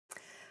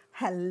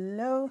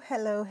Hello,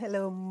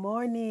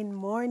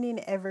 morning,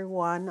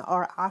 everyone,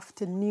 or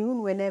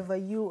afternoon, whenever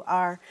you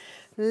are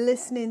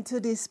listening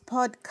to this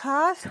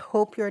podcast.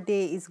 Hope your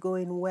day is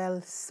going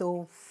well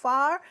so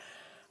far,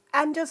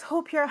 and just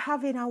hope you're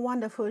having a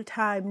wonderful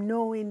time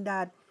knowing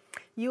that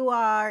you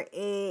are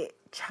a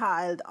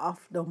child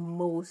of the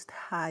Most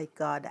High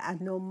God, and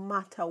no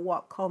matter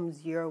what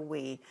comes your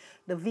way,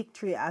 the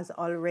victory has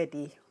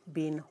already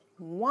been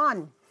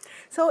won.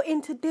 So,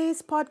 in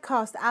today's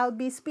podcast, I'll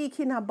be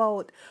speaking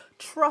about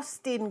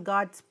trusting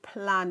God's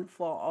plan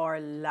for our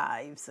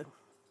lives.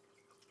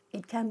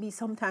 It can be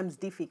sometimes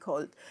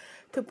difficult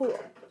to put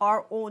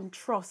our own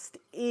trust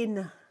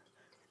in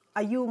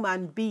a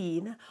human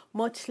being,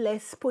 much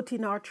less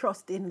putting our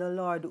trust in the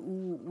Lord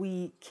who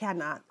we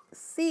cannot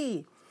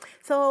see.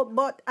 So,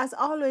 but as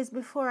always,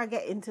 before I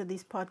get into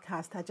this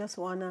podcast, I just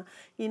want to,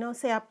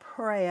 say a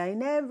prayer.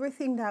 In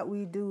everything that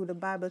we do, the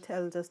Bible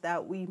tells us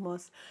that we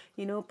must,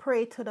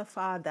 pray to the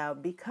Father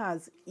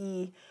because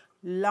He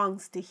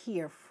longs to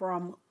hear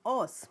from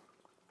us.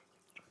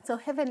 So,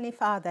 Heavenly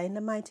Father, in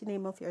the mighty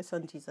name of your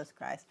Son, Jesus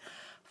Christ,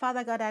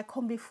 Father God, I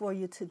come before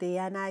you today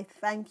and I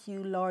thank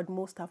you, Lord,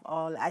 most of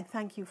all. I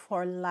thank you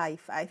for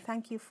life. I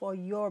thank you for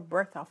your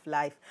breath of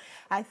life.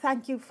 I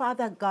thank you,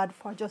 Father God,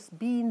 for just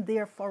being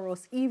there for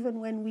us, even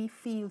when we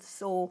feel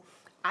so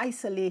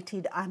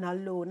isolated and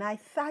alone. I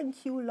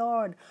thank you,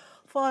 Lord,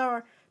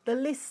 for the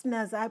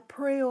listeners. I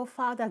pray, oh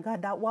Father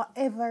God, that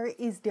whatever it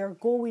is they're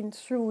going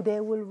through,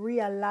 they will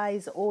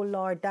realize, oh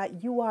Lord,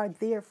 that you are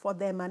there for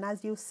them. And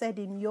as you said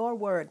in your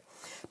word,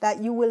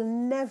 that you will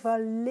never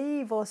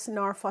leave us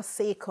nor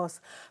forsake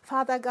us.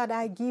 Father God,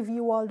 I give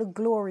you all the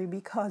glory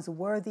because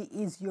worthy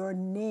is your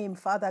name.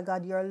 Father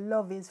God, your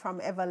love is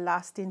from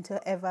everlasting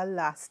to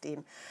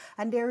everlasting.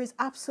 And there is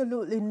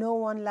absolutely no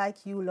one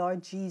like you,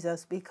 Lord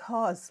Jesus,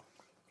 because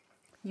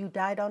you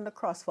died on the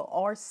cross for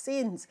our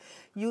sins.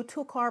 You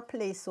took our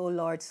place, oh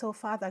Lord. So,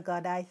 Father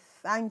God, I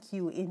thank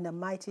you in the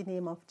mighty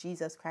name of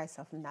Jesus Christ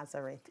of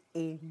Nazareth.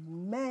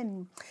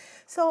 Amen.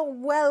 So,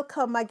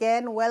 welcome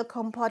again.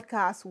 Welcome,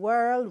 podcast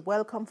world.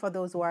 Welcome for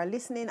those who are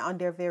listening on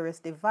their various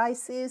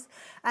devices.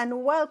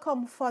 And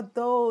welcome for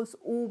those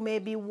who may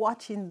be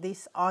watching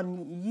this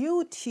on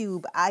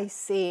YouTube. I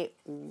say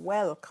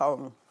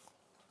welcome.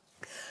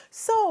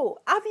 So,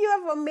 have you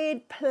ever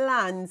made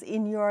plans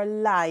in your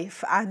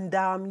life and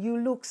you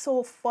look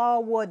so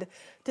forward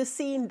to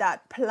seeing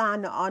that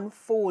plan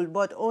unfold,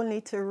 but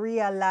only to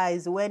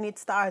realize when it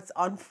starts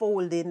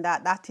unfolding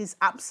that that is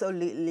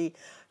absolutely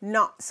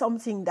not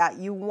something that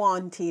you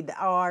wanted,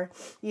 or,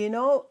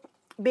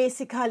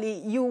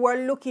 basically you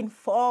were looking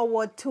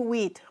forward to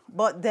it,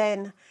 but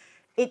then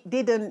it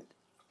didn't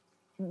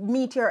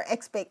meet your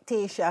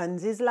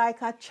expectations? It's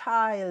like a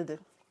child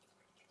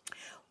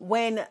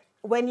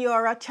when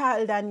you're a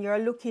child and you're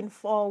looking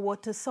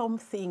forward to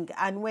something,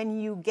 and when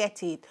you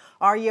get it,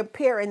 or your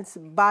parents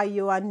buy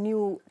you a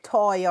new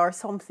toy or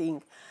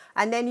something,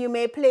 and then you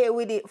may play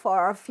with it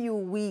for a few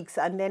weeks,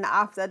 and then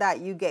after that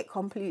you get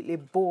completely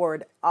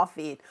bored of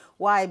it.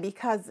 Why?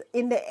 Because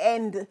in the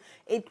end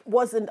it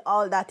wasn't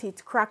all that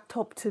it cracked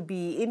up to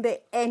be. In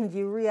the end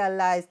you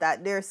realize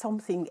that there's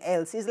something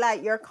else. It's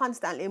like you're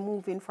constantly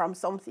moving from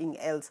something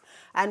else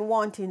and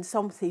wanting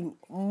something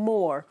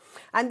more.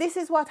 And this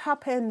is what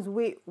happens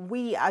with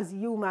we as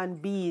human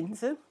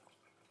beings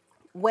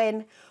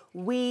when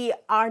we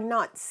are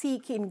not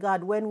seeking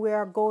God, when we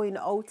are going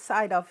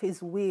outside of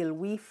His will.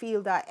 We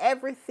feel that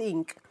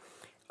everything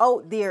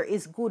out there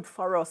is good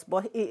for us,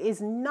 but it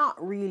is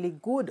not really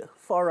good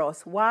for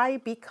us. Why?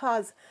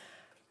 Because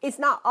it's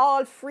not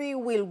all free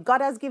will.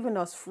 God has given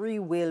us free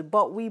will,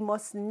 but we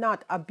must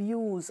not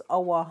abuse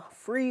our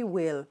free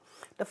will.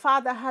 The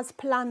Father has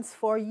plans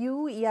for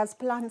you. He has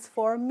plans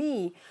for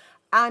me.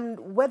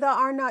 And whether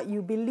or not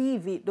you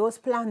believe it, those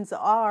plans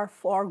are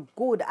for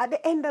good. At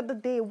the end of the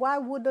day, why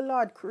would the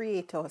Lord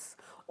create us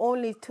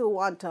only to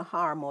want to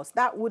harm us?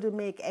 That wouldn't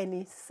make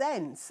any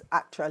sense,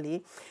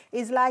 actually.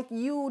 It's like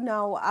you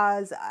now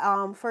as,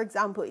 for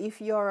example, if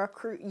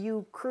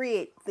you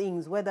create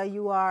things, whether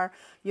you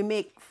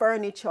make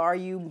furniture, or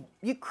you're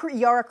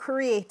a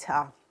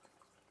creator.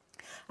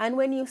 And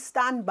when you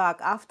stand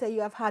back after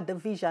you have had the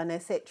vision,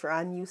 etc.,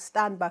 and you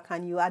stand back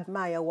and you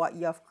admire what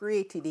you have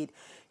created it,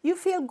 you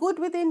feel good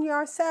within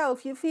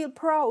yourself. You feel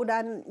proud.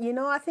 And,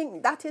 I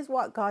think that is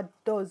what God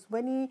does.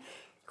 When He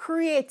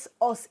creates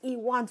us, He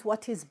wants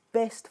what is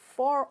best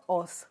for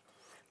us.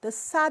 The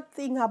sad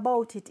thing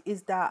about it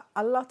is that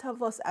a lot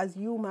of us as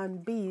human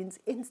beings,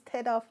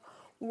 instead of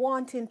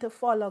wanting to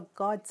follow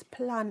God's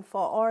plan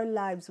for our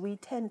lives, we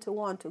tend to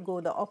want to go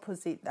the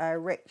opposite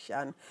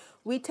direction.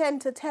 We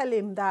tend to tell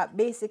Him that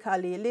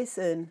basically,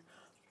 listen,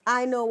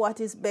 I know what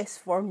is best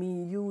for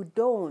me, you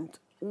don't.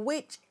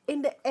 Which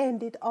in the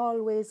end, it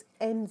always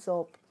ends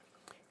up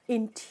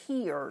in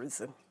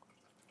tears.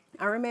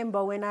 I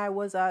remember when I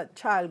was a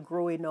child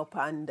growing up,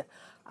 and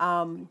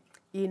my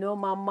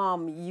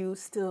mom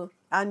used to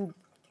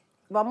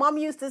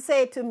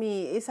say to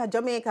me, it's a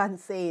Jamaican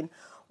saying,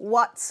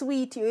 what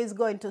sweet you is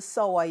going to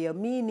sour you,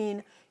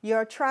 meaning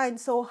you're trying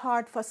so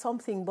hard for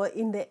something, but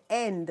in the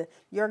end,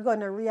 you're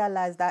going to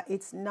realize that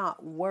it's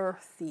not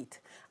worth it.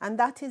 And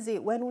that is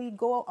it. When we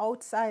go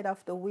outside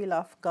of the will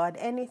of God,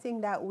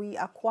 anything that we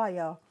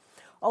acquire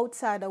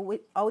outside of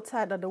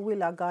the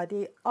will of God,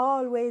 it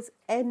always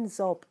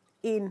ends up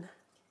in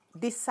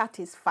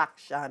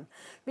dissatisfaction,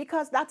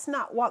 because that's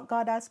not what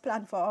God has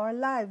planned for our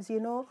lives,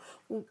 you know.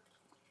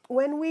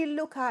 When we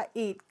look at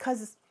it,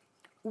 because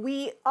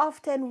we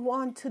often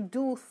want to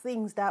do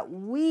things that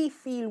we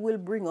feel will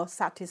bring us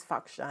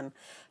satisfaction,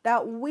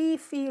 that we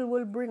feel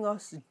will bring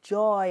us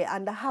joy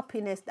and the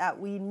happiness that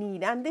we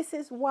need. And this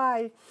is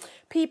why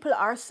people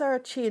are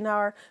searching,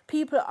 or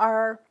people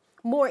are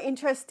more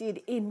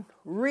interested in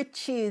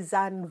riches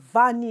and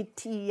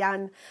vanity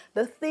and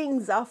the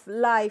things of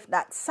life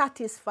that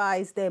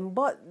satisfies them,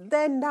 but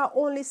then that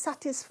only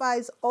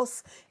satisfies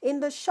us in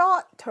the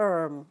short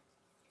term.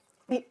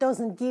 It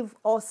doesn't give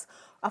us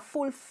a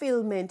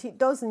fulfillment. It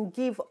doesn't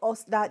give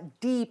us that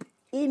deep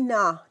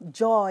inner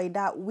joy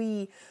that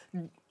we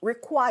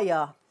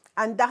require.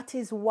 And that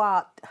is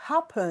what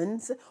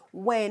happens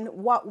when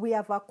what we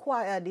have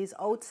acquired is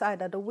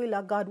outside of the will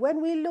of God.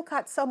 When we look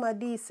at some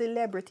of these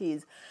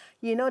celebrities,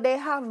 you know, they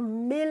have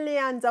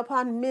millions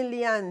upon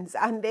millions,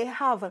 and they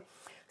have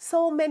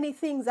so many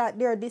things at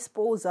their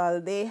disposal.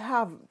 They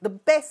have the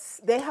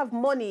best, they have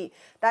money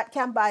that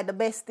can buy the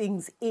best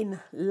things in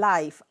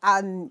life,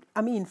 and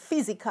I mean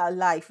physical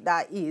life,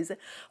 that is.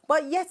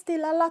 But yet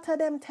still a lot of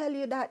them tell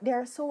you that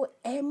they're so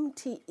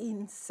empty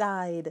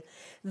inside.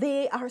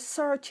 They are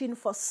searching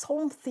for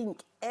something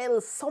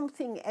else.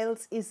 Something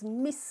else is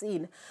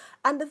missing.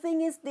 And the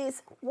thing is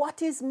this,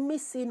 what is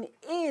missing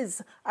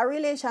is a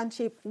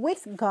relationship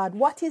with God.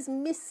 What is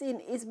missing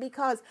is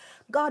because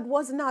God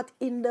was not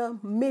in the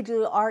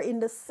middle or in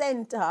the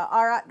center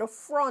or at the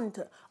front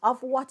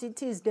of what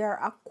it is they're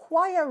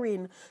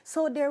acquiring.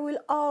 So there will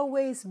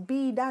always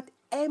be that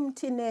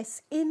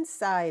emptiness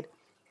inside.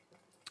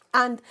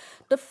 And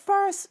the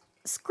first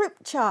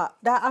scripture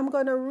that I'm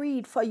going to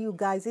read for you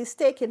guys is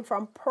taken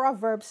from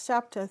Proverbs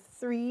chapter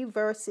 3,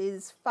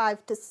 verses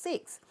 5 to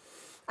 6.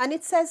 And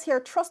it says here,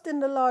 trust in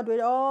the Lord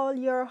with all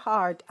your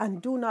heart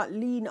and do not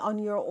lean on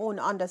your own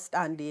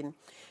understanding.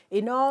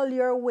 In all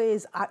your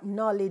ways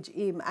acknowledge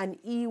him, and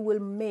he will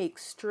make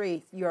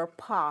straight your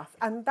path.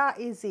 And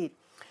that is it.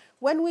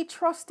 When we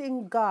trust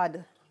in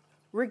God,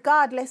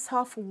 regardless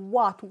of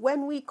what,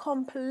 when we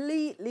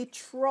completely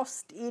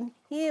trust in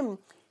him,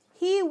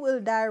 he will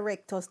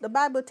direct us. The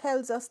Bible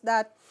tells us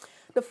that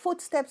the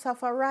footsteps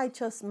of a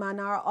righteous man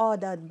are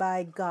ordered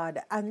by God.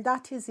 And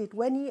that is it.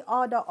 When he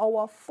orders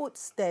our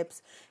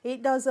footsteps,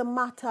 it doesn't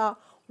matter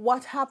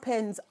what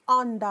happens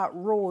on that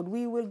road.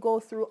 We will go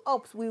through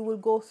ups, we will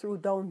go through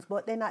downs.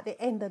 But then at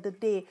the end of the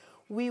day,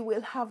 we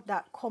will have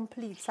that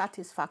complete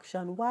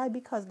satisfaction. Why?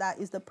 Because that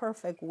is the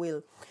perfect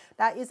will.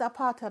 That is a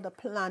part of the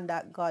plan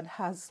that God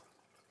has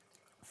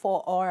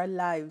for our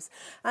lives.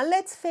 And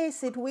let's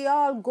face it, we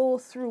all go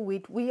through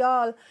it. We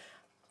all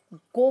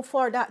go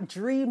for that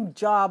dream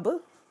job,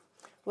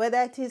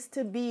 whether it is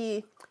to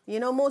be, you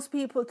know, most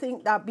people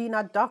think that being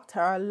a doctor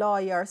or a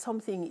lawyer or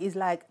something is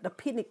like the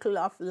pinnacle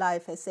of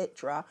life,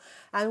 etc.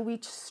 And we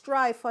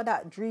strive for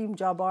that dream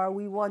job, or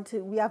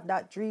we have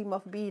that dream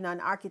of being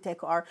an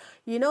architect, or,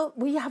 you know,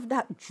 we have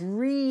that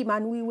dream,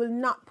 and we will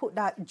not put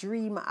that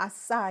dream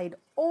aside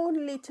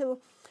only to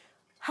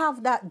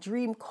have that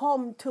dream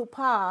come to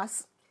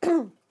pass.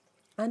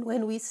 And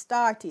when we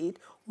start it,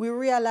 we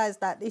realize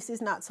that this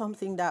is not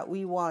something that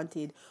we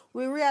wanted.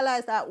 We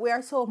realize that we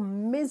are so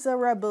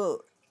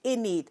miserable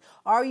in it.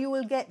 Or you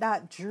will get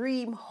that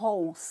dream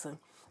house,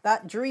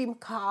 that dream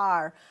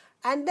car.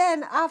 And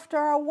then after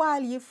a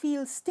while, you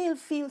still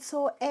feel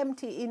so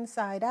empty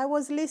inside. I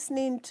was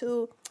listening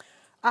to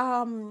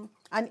an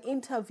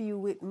interview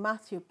with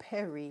Matthew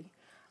Perry.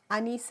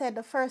 And he said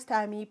the first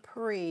time he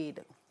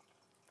prayed,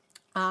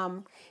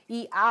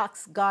 he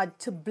asked God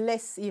to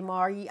bless him,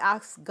 or he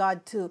asked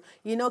God to,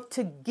 you know,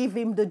 to give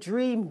him the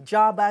dream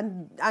job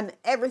and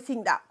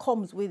everything that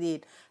comes with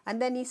it. And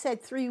then he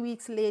said 3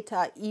 weeks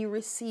later, he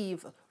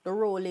received the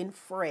role in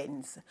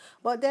Friends.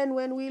 But then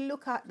when we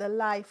look at the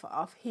life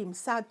of him,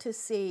 sad to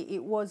say,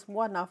 it was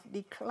one of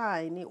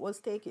decline. It was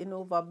taken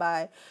over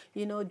by,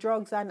 you know,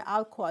 drugs and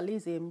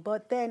alcoholism.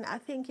 But then I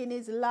think in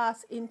his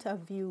last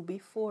interview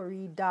before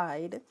he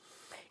died,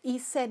 he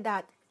said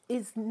that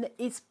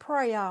his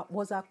prayer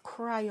was a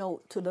cry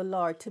out to the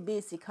Lord to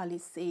basically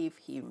save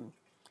him.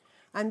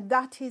 And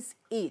that is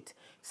it.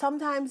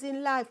 Sometimes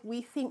in life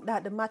we think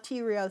that the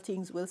material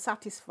things will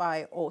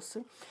satisfy us,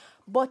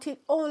 but it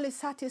only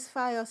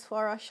satisfies us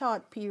for a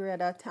short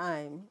period of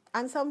time.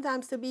 And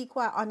sometimes, to be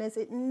quite honest,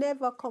 it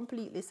never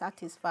completely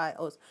satisfies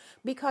us,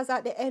 because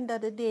at the end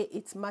of the day,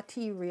 it's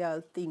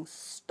material things,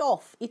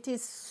 stuff. It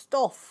is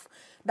stuff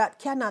that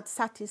cannot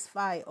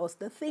satisfy us.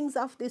 The things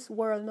of this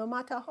world, no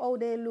matter how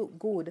they look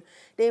good,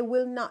 they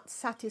will not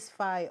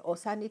satisfy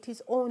us. And it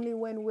is only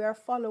when we are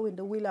following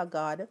the will of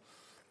God,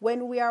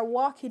 when we are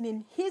walking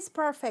in his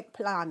perfect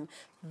plan,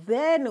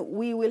 then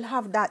we will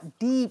have that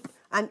deep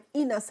and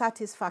inner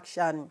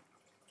satisfaction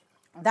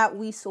that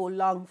we so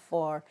long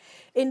for.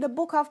 In the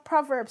book of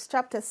Proverbs,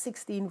 chapter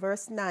 16,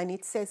 verse 9,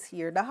 it says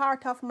here, the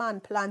heart of man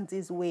plans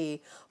his way,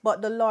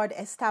 but the Lord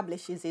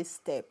establishes his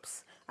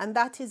steps. And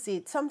that is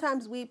it.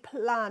 Sometimes we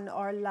plan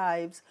our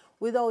lives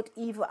without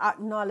even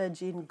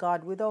acknowledging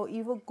God, without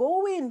even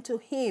going to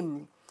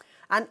Him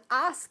and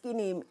asking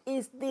Him,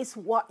 is this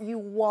what you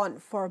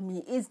want for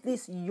me? Is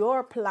this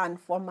your plan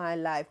for my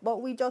life?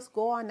 But we just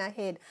go on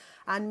ahead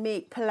and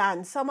make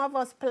plans. Some of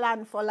us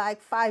plan for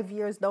like 5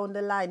 years down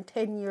the line,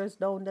 10 years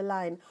down the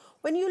line.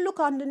 When you look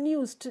on the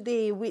news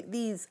today with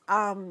these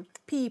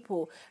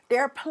people,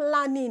 they're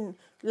planning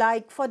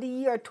like for the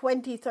year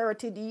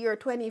 2030, the year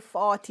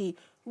 2040.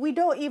 We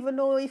don't even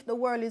know if the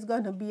world is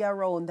going to be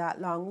around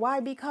that long. Why?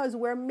 Because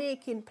we're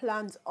making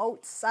plans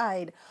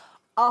outside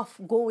of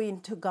going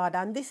to God.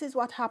 And this is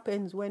what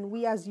happens when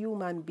we as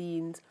human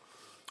beings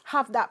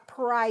have that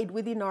pride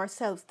within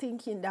ourselves,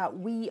 thinking that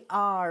we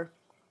are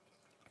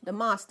the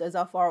masters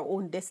of our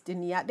own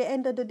destiny. At the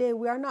end of the day,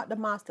 we are not the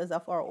masters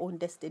of our own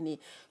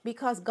destiny,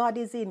 because God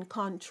is in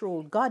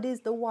control. God is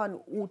the one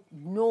who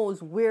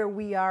knows where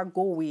we are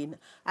going,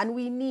 and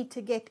we need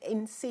to get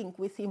in sync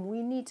with Him.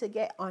 We need to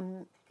get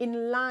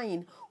in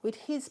line with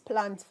His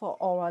plans for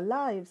our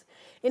lives.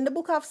 In the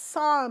book of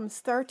Psalms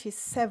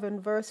 37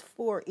 verse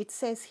 4, it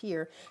says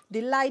here,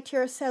 delight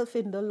yourself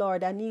in the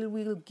Lord and He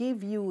will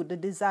give you the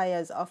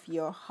desires of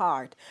your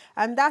heart.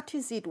 And that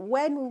is it.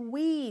 When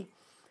we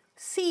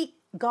seek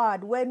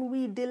God, when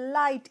we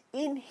delight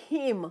in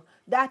Him,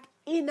 that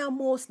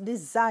innermost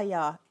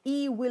desire,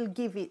 He will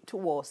give it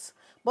to us.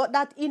 But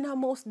that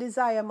innermost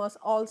desire must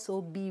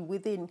also be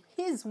within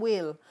His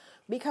will,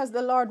 because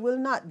the Lord will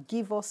not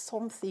give us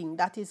something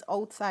that is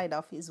outside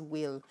of His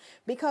will.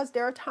 Because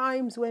there are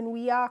times when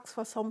we ask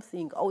for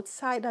something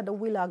outside of the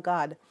will of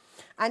God,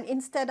 and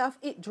instead of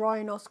it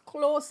drawing us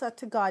closer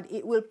to God,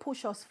 it will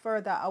push us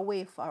further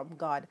away from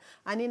God.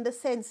 And in the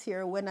sense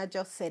here, when I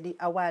just said it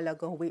a while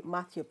ago with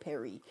Matthew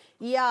Perry,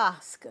 he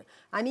asked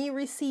and he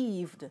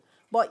received.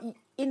 But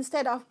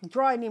instead of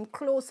drawing him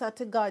closer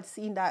to God,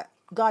 seeing that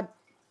God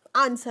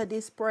answered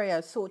his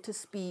prayer, so to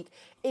speak,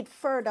 it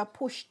further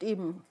pushed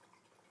him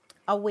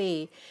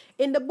away.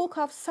 In the book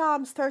of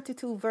Psalms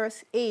 32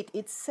 verse 8,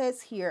 it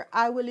says here,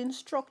 I will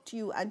instruct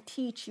you and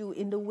teach you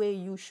in the way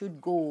you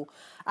should go.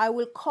 I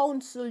will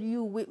counsel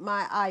you with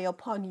my eye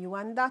upon you.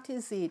 And that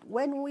is it.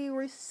 When we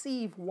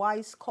receive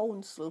wise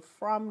counsel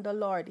from the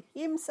Lord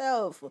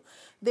Himself,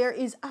 there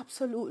is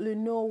absolutely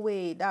no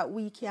way that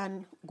we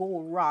can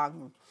go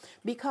wrong.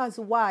 Because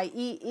why?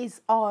 He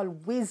is all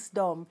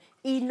wisdom.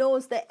 He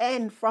knows the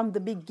end from the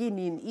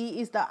beginning.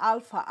 He is the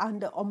Alpha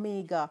and the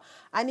Omega.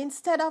 And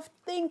instead of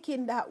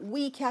thinking that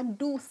we can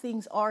do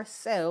things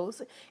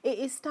ourselves, it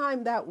is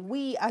time that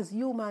we as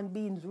human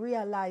beings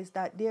realize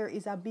that there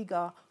is a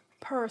bigger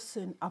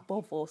person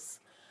above us.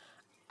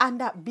 And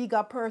that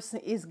bigger person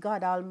is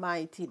God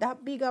Almighty.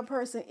 That bigger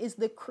person is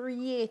the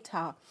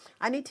Creator.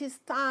 And it is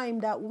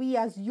time that we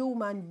as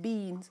human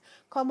beings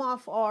come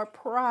off our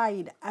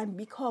pride and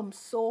become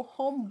so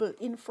humble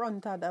in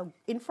front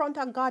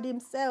of God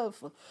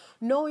Himself,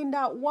 knowing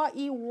that what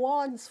He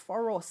wants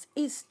for us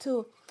is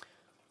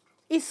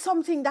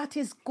something that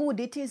is good.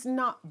 It is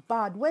not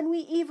bad. When we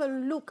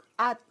even look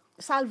at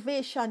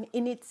salvation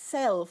in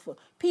itself,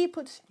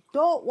 people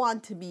don't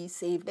want to be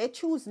saved. They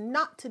choose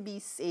not to be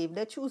saved.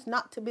 They choose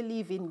not to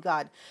believe in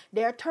God.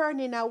 They're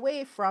turning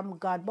away from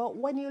God. But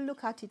when you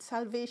look at it,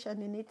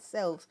 salvation in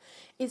itself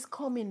is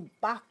coming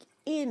back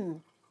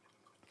in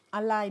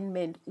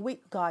alignment with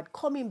God,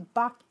 coming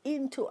back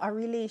into a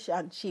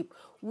relationship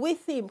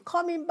with Him,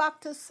 coming back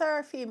to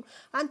serve Him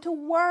and to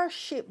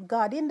worship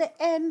God. In the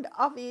end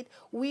of it,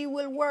 we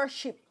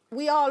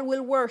all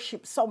will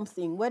worship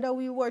something, whether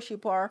we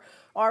worship our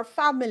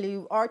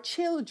family, our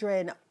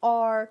children,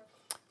 or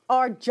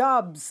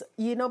jobs.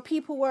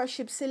 People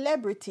worship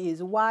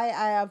celebrities. Why?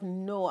 I have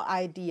no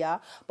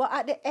idea. But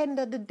at the end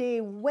of the day,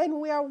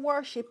 when we are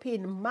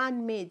worshiping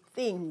man-made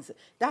things,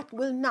 that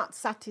will not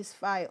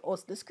satisfy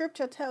us. The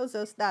scripture tells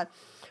us that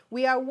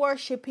we are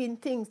worshiping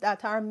things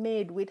that are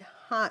made with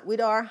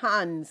our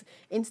hands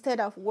instead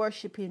of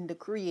worshiping the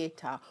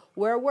Creator.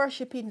 We're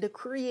worshiping the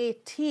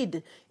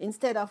created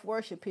instead of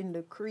worshiping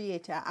the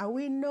Creator. And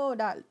we know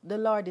that the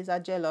Lord is a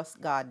jealous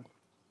God,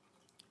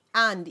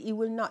 and He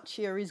will not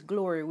share His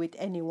glory with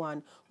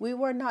anyone. We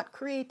were not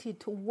created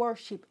to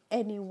worship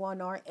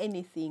anyone or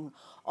anything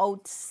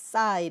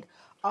outside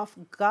of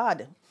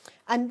God.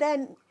 And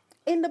then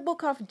in the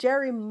book of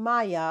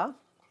Jeremiah,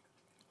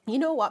 you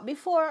know what?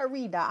 Before I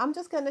read that, I'm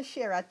just going to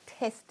share a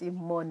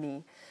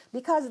testimony,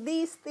 because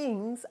these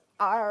things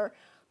are,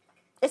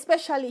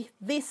 especially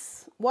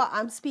this, what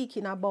I'm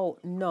speaking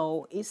about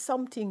now, is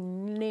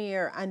something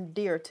near and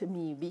dear to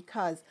me,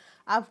 because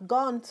I've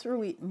gone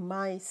through it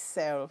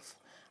myself.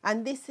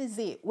 And this is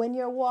it. When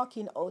you're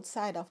walking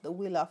outside of the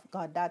will of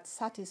God, that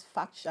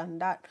satisfaction,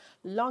 that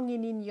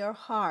longing in your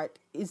heart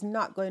is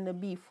not going to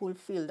be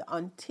fulfilled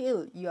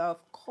until you have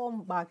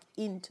come back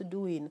into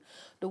doing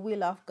the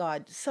will of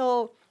God.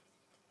 So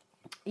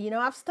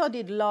I've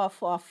studied law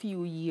for a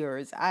few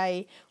years.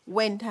 I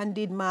went and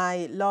did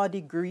my law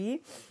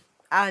degree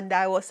and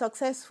I was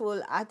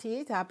successful at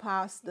it. I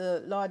passed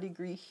the law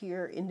degree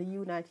here in the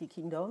United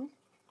Kingdom.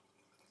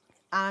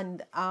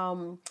 And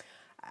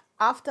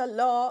after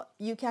law,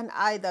 you can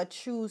either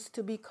choose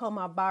to become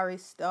a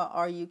barrister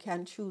or you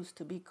can choose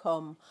to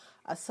become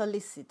a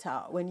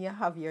solicitor when you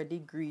have your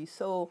degree.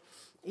 So,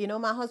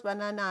 my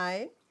husband and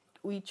I,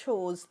 we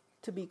chose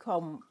to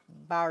become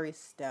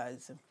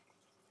barristers.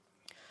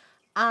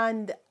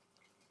 And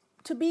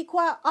to be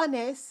quite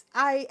honest,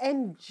 I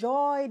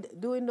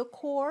enjoyed doing the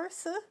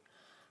course,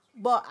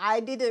 but I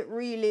didn't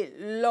really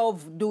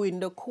love doing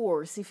the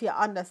course, if you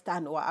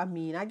understand what I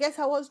mean. I guess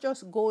I was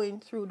just going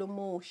through the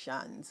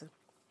motions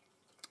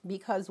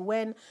because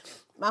when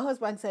my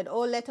husband said,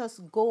 "Oh, let us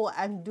go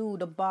and do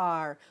the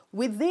bar,"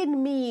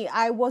 within me,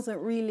 I wasn't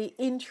really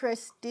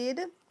interested,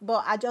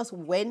 but I just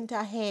went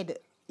ahead,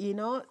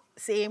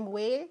 same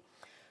way.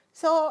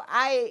 So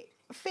I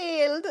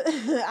failed.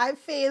 I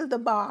failed the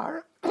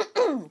bar.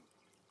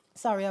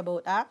 Sorry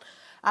about that.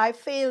 I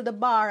failed the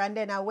bar and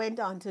then I went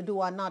on to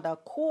do another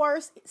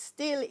course,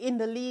 still in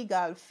the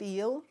legal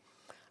field.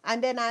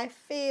 And then I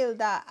failed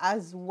that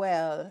as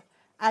well.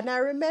 And I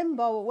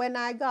remember when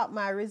I got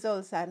my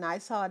results and I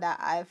saw that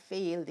I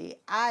failed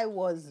it, I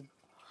was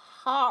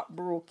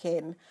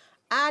heartbroken.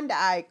 And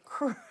I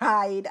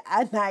cried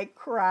and I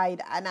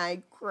cried and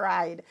I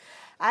cried.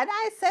 And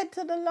I said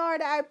to the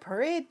Lord, I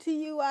prayed to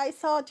you, I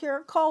sought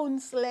your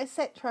counsel,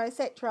 etc.,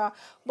 etc.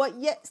 But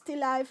yet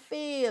still I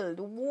failed.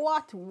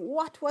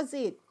 What was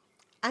it?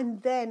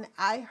 And then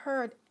I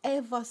heard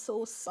ever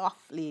so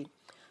softly,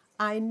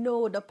 I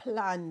know the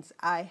plans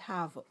I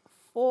have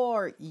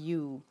for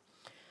you.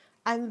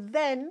 And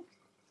then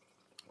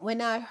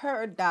when I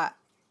heard that,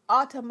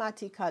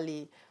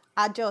 automatically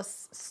I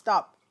just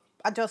stopped.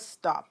 I just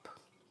stopped.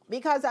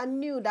 Because I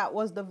knew that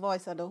was the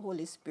voice of the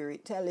Holy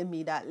Spirit telling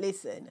me that,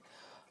 listen,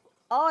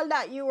 all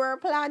that you were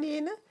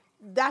planning,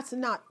 that's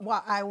not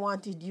what I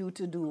wanted you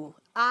to do.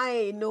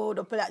 I know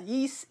the plan.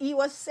 He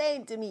was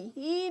saying to me,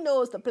 he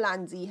knows the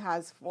plans he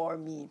has for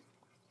me.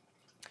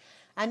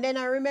 And then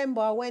I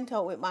remember I went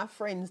out with my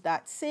friends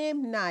that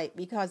same night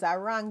because I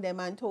rang them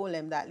and told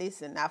them that,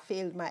 listen, I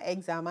failed my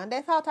exam. And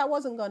they thought I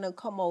wasn't going to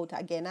come out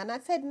again. And I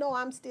said, no,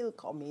 I'm still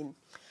coming.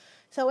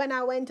 So when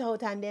I went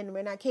out and then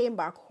when I came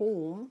back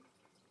home,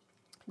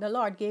 the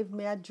Lord gave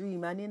me a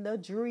dream. And in the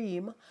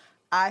dream,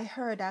 I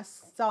heard a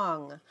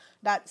song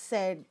that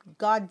said,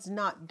 God's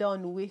not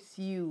done with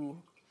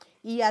you.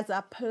 He has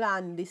a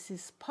plan. This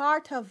is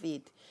part of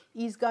it.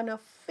 He's going to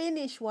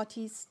finish what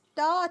he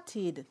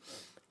started.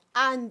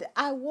 And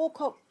I woke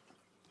up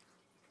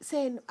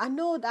saying, I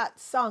know that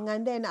song.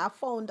 And then I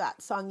found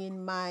that song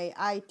in my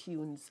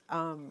iTunes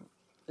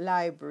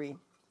library.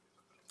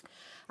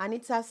 And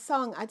it's a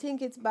song, I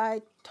think it's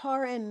by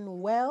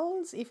Torren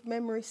Wells, if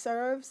memory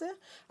serves.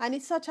 And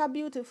it's such a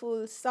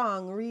beautiful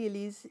song,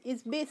 really.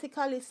 It's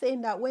basically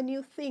saying that when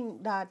you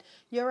think that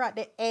you're at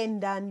the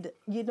end and,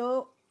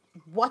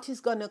 what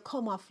is going to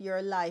come of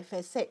your life,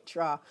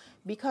 etc.,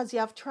 because you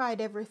have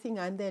tried everything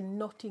and then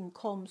nothing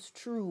comes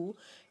true,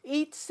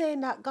 it's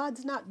saying that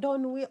God's not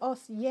done with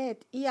us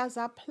yet. He has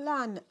a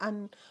plan,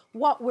 and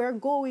what we're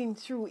going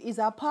through is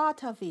a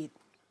part of it.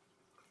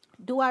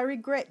 Do I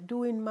regret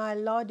doing my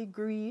law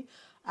degree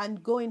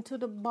and going to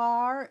the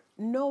bar?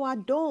 No, I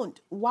don't.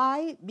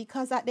 Why?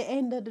 Because at the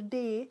end of the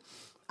day,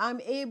 I'm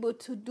able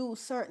to do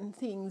certain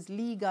things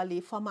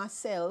legally for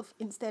myself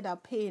instead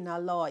of paying a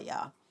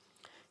lawyer.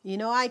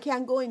 I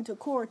can go into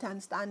court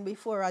and stand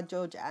before a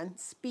judge and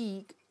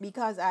speak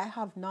because I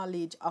have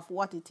knowledge of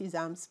what it is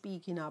I'm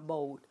speaking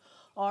about.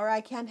 Or I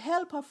can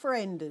help a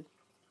friend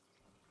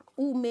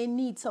who may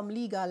need some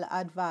legal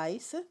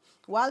advice.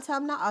 Whilst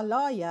I'm not a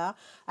lawyer,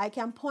 I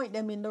can point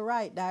them in the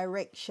right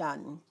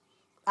direction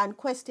and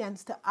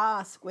questions to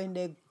ask when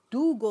they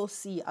do go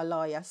see a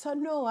lawyer. So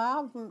no,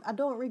 I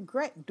don't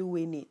regret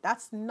doing it.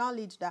 That's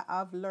knowledge that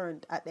I've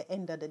learned at the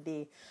end of the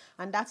day.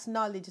 And that's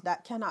knowledge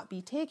that cannot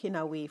be taken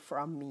away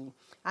from me.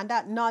 And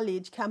that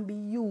knowledge can be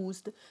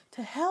used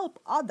to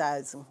help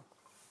others.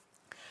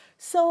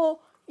 So,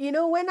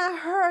 when I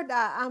heard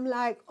that, I'm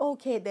like,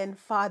 okay, then,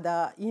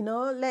 Father,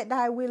 let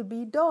thy will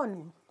be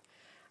done.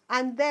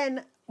 And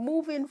then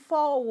moving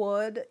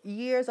forward,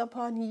 years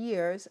upon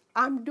years,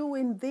 I'm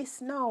doing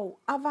this now.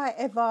 Have I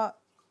ever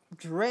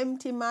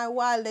dreamt in my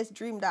wildest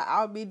dream that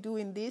I'll be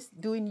doing this,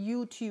 doing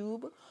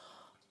YouTube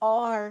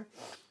or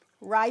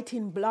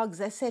writing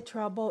blogs,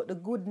 etc., about the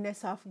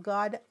goodness of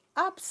God?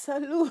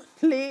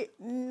 Absolutely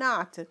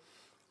not.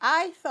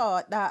 I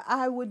thought that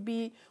I would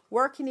be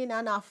working in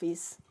an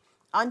office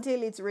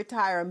until it's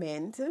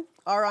retirement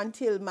or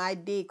until my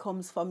day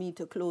comes for me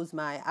to close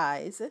my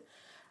eyes.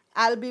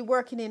 I'll be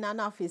working in an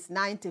office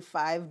 9 to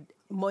 5,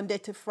 Monday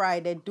to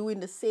Friday,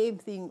 doing the same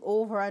thing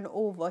over and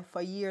over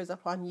for years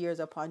upon years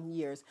upon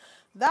years.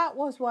 That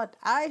was what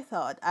I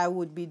thought I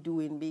would be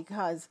doing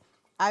because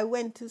I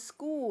went to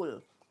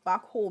school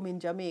back home in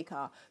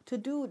Jamaica to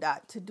do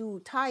that, to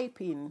do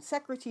typing,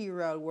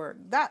 secretarial work,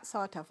 that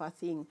sort of a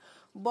thing.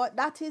 But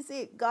that is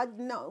it. God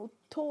now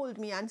told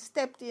me and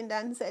stepped in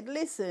and said,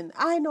 listen,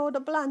 I know the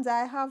plans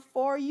I have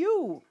for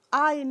you.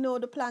 I know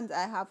the plans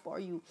I have for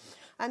you.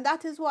 And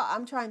that is what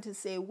I'm trying to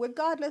say.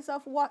 Regardless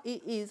of what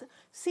it is,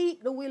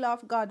 seek the will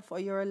of God for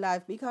your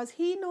life, because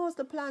He knows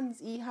the plans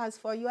He has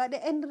for you. At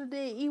the end of the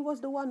day, He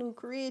was the one who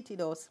created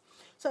us.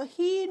 So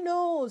He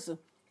knows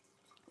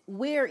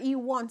where He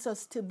wants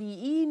us to be.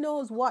 He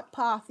knows what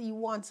path He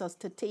wants us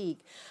to take.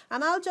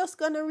 And I'm just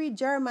going to read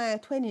Jeremiah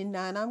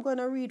 29. I'm going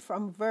to read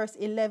from verse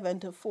 11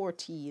 to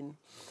 14.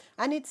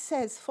 And it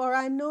says, for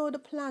I know the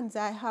plans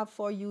I have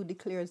for you,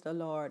 declares the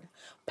Lord.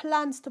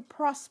 Plans to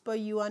prosper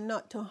you and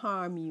not to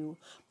harm you.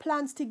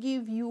 Plans to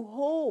give you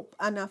hope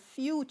and a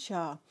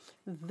future.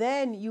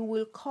 Then you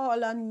will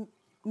call on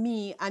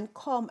me and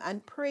come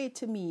and pray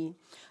to me,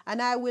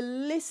 and I will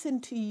listen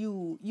to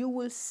you. You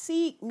will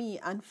seek me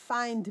and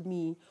find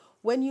me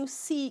when you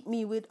seek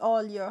me with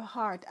all your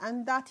heart.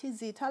 And that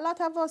is it. A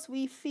lot of us,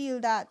 we feel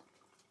that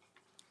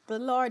the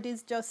Lord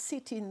is just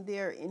sitting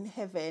there in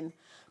heaven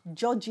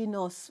judging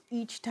us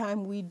each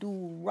time we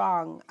do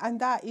wrong. And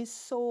that is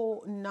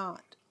so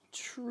not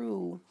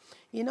true.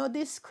 You know,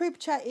 this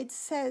scripture, it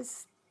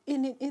says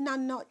in a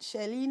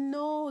nutshell, He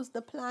knows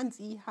the plans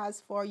He has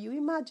for you.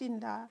 Imagine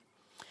that.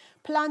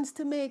 Plans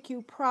to make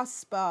you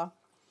prosper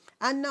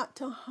and not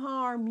to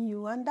harm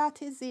you. And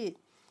that is it.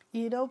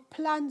 You know,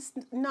 plans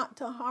not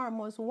to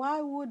harm us.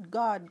 Why would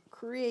God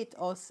create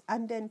us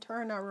and then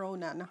turn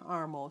around and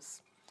harm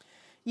us?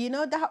 You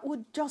know, that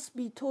would just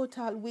be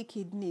total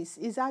wickedness.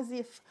 It's as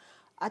if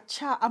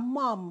a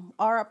mom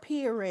or a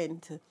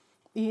parent,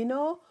 you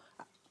know,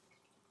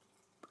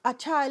 a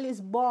child is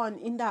born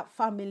in that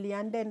family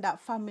and then that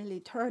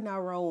family turn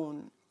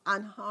around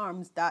and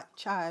harms that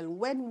child.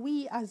 When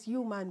we as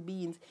human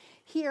beings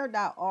hear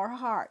that, our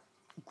heart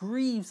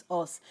grieves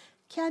us.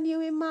 Can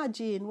you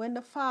imagine when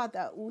the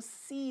father who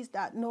sees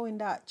that, knowing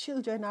that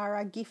children are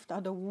a gift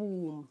of the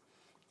womb,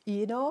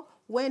 you know,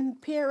 when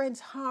parents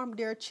harm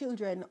their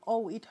children,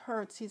 oh, it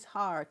hurts his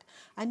heart.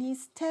 And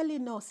He's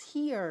telling us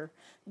here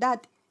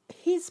that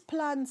His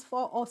plans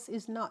for us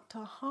is not to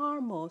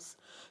harm us.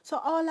 So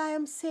all I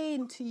am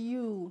saying to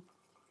you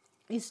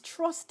is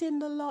trust in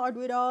the Lord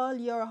with all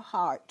your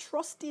heart.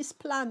 Trust His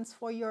plans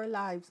for your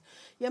lives.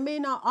 You may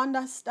not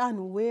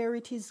understand where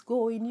it is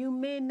going. You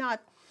may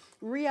not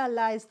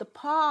realize the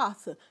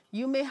path.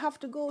 You may have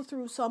to go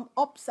through some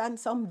ups and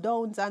some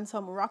downs and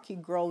some rocky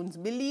grounds.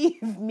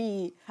 Believe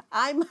me,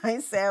 I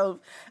myself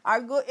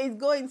is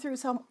going through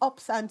some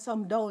ups and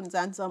some downs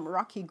and some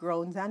rocky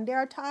grounds. And there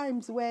are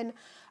times when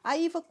I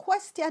even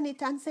question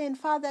it and saying,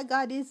 Father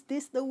God, is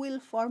this the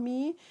will for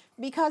me?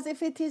 Because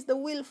if it is the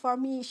will for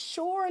me,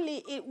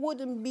 surely it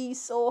wouldn't be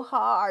so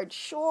hard.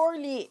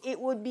 Surely it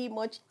would be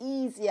much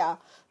easier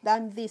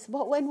than this.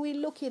 But when we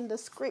look in the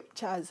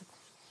scriptures,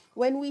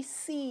 when we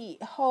see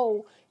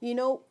how, you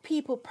know,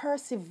 people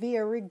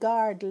persevere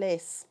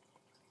regardless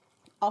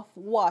of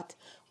what?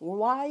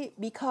 Why?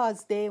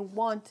 Because they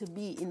want to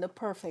be in the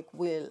perfect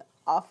will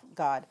of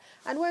God.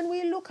 And when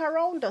we look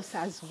around us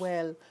as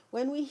well,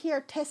 when we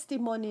hear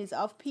testimonies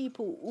of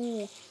people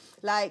who,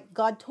 like,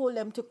 God told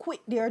them to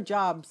quit their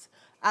jobs,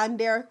 and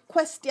they're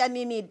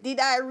questioning it. Did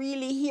I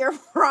really hear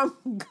from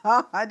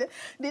God?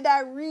 Did I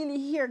really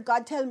hear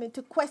God tell me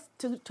to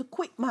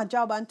quit my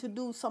job and to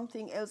do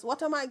something else?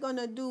 What am I going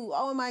to do?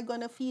 How am I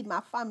going to feed my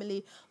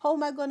family? How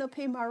am I going to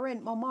pay my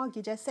rent, my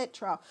mortgage,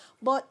 etc.?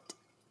 But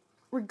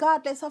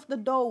regardless of the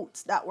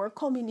doubts that were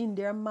coming in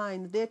their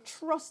minds, they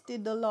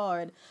trusted the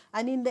Lord.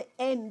 And in the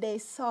end, they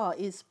saw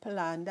His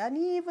plan. And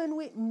even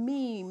with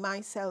me,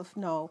 myself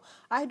now,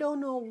 I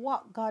don't know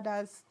what God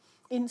has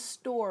in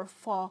store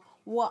for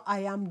what I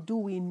am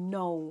doing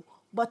now.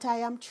 But I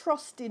am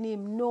trusting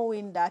Him,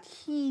 knowing that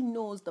He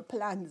knows the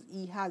plans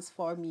He has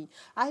for me.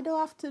 I don't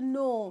have to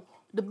know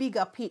the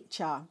bigger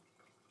picture.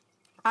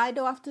 I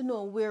don't have to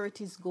know where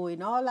it is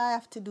going. All I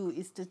have to do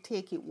is to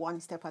take it one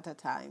step at a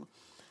time.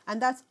 And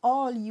that's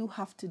all you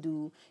have to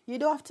do. You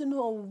don't have to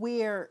know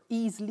where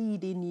He's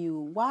leading you.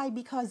 Why?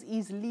 Because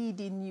He's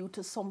leading you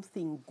to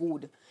something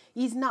good.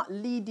 He's not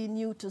leading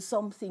you to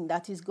something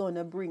that is going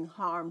to bring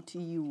harm to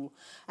you.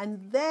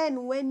 And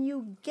then when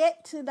you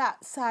get to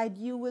that side,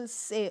 you will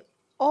say,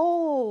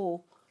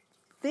 oh,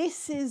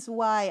 this is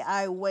why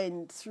I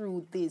went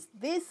through this.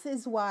 This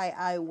is why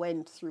I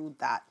went through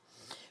that.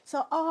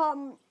 So,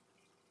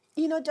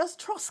 you know, just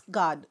trust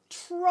God.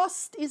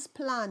 Trust His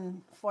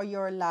plan for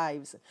your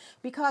lives.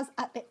 Because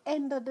at the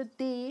end of the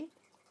day,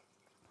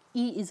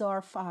 He is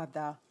our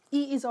Father.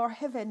 He is our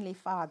Heavenly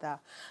Father.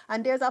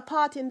 And there's a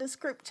part in the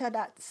scripture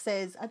that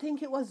says, I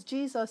think it was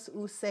Jesus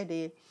who said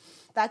it,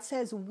 that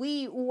says,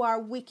 we who are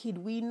wicked,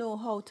 we know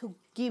how to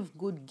give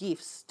good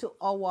gifts to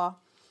our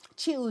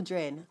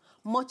children,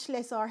 much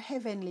less our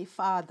Heavenly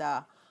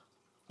Father,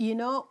 you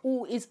know,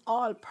 who is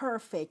all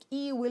perfect.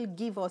 He will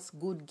give us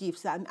good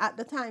gifts. And at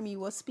the time He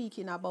was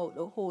speaking about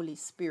the Holy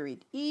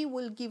Spirit. He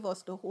will give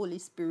us the Holy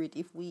Spirit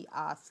if we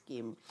ask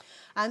Him.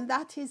 And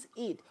that is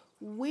it.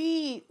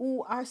 We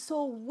who are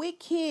so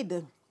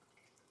wicked,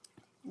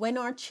 when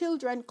our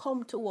children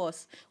come to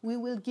us, we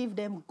will give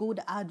them good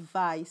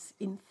advice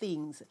in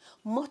things.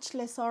 Much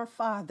less our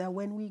Father,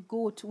 when we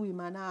go to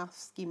Him and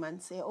ask Him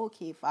and say,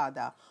 okay,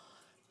 Father,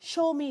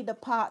 show me the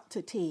path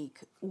to take.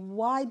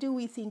 Why do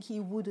we think He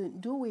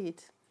wouldn't do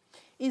it?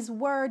 His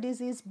word is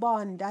His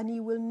bond, and He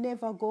will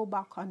never go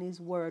back on His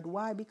word.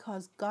 Why?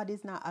 Because God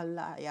is not a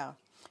liar.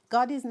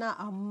 God is not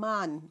a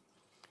man,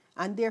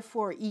 and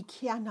therefore He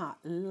cannot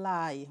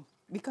lie,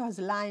 because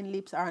lying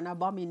lips are an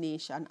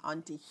abomination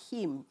unto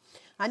Him.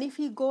 And if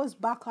He goes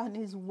back on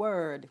His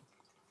word,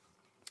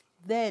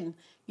 then,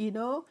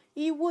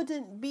 He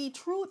wouldn't be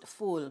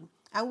truthful,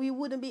 and we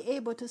wouldn't be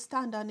able to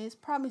stand on His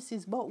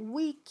promises. But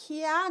we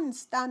can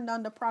stand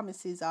on the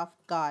promises of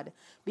God,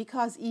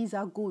 because He's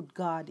a good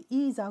God.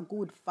 He's a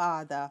good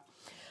Father.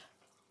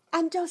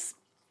 And just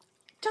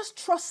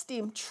trust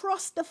Him.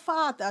 Trust the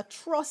Father.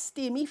 Trust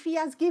Him. If He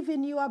has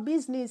given you a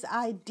business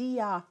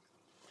idea,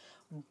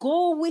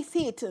 go with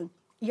it.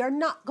 You're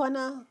not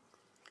gonna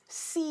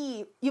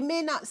you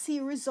may not see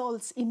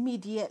results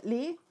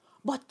immediately,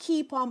 but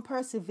keep on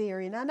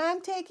persevering. And I'm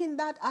taking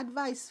that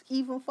advice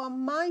even for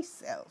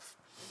myself,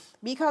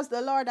 because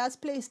the Lord has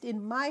placed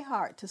in my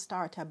heart to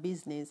start a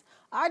business.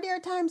 Are there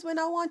times when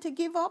I want to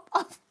give up?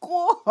 Of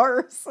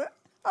course.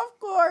 Of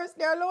course,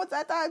 there are loads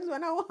of times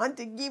when I want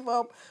to give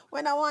up,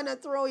 when I want to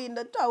throw in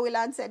the towel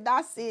and say,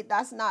 that's it,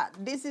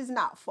 this is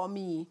not for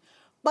me.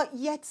 But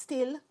yet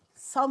still,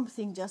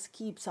 something just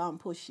keeps on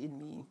pushing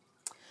me.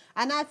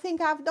 And I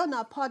think I've done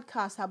a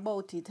podcast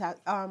about it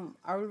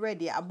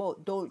already,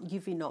 about don't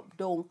giving up,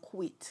 don't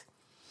quit,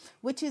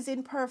 which is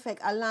in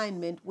perfect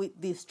alignment with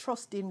this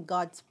trusting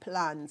God's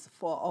plans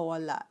for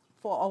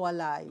our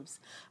lives.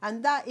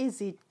 And that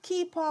is it.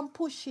 Keep on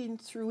pushing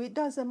through. It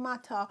doesn't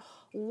matter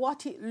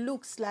what it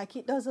looks like.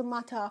 It doesn't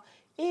matter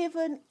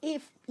even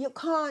if you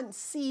can't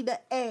see the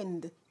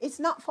end. It's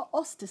not for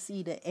us to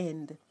see the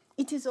end.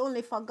 It is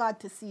only for God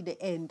to see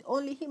the end.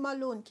 Only Him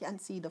alone can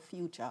see the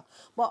future.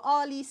 But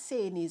all He's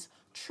saying is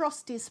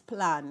trust His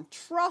plan.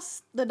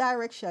 Trust the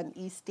direction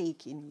He's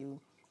taking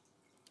you.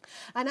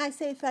 And I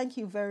say thank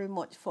you very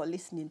much for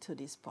listening to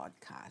this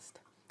podcast.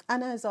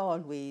 And as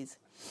always,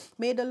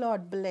 may the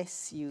Lord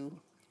bless you.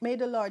 May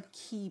the Lord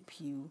keep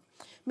you.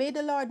 May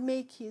the Lord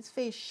make His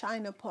face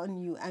shine upon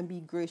you and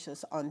be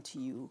gracious unto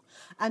you.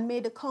 And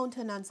may the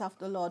countenance of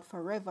the Lord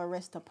forever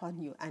rest upon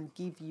you and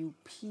give you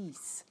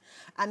peace.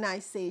 And I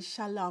say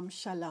shalom,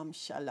 shalom,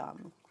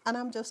 shalom. And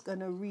I'm just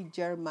going to read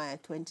Jeremiah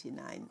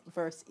 29,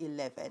 verse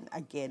 11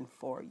 again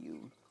for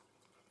you.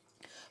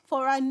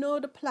 For I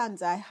know the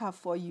plans I have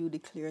for you,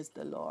 declares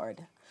the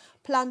Lord.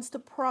 Plans to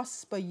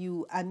prosper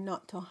you and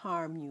not to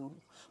harm you.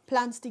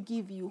 Plans to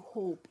give you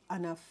hope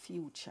and a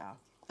future.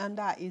 And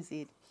that is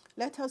it.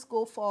 Let us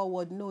go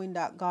forward knowing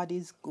that God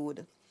is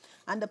good.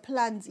 And the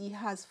plans He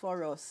has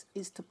for us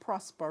is to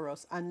prosper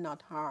us and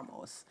not harm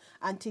us.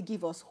 And to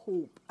give us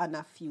hope and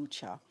a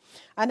future.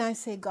 And I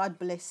say God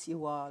bless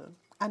you all.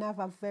 And have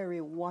a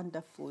very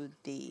wonderful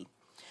day.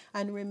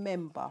 And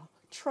remember,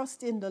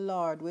 trust in the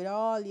Lord with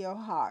all your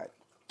heart.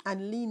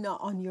 And lean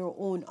not on your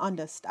own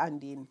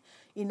understanding.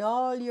 In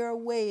all your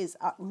ways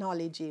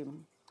acknowledge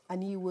Him,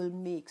 and He will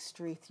make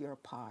straight your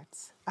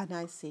paths. And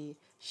I say,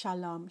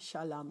 shalom,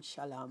 shalom,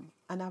 shalom.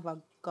 And have a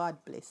God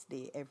bless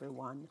day,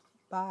 everyone.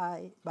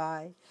 Bye,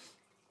 bye.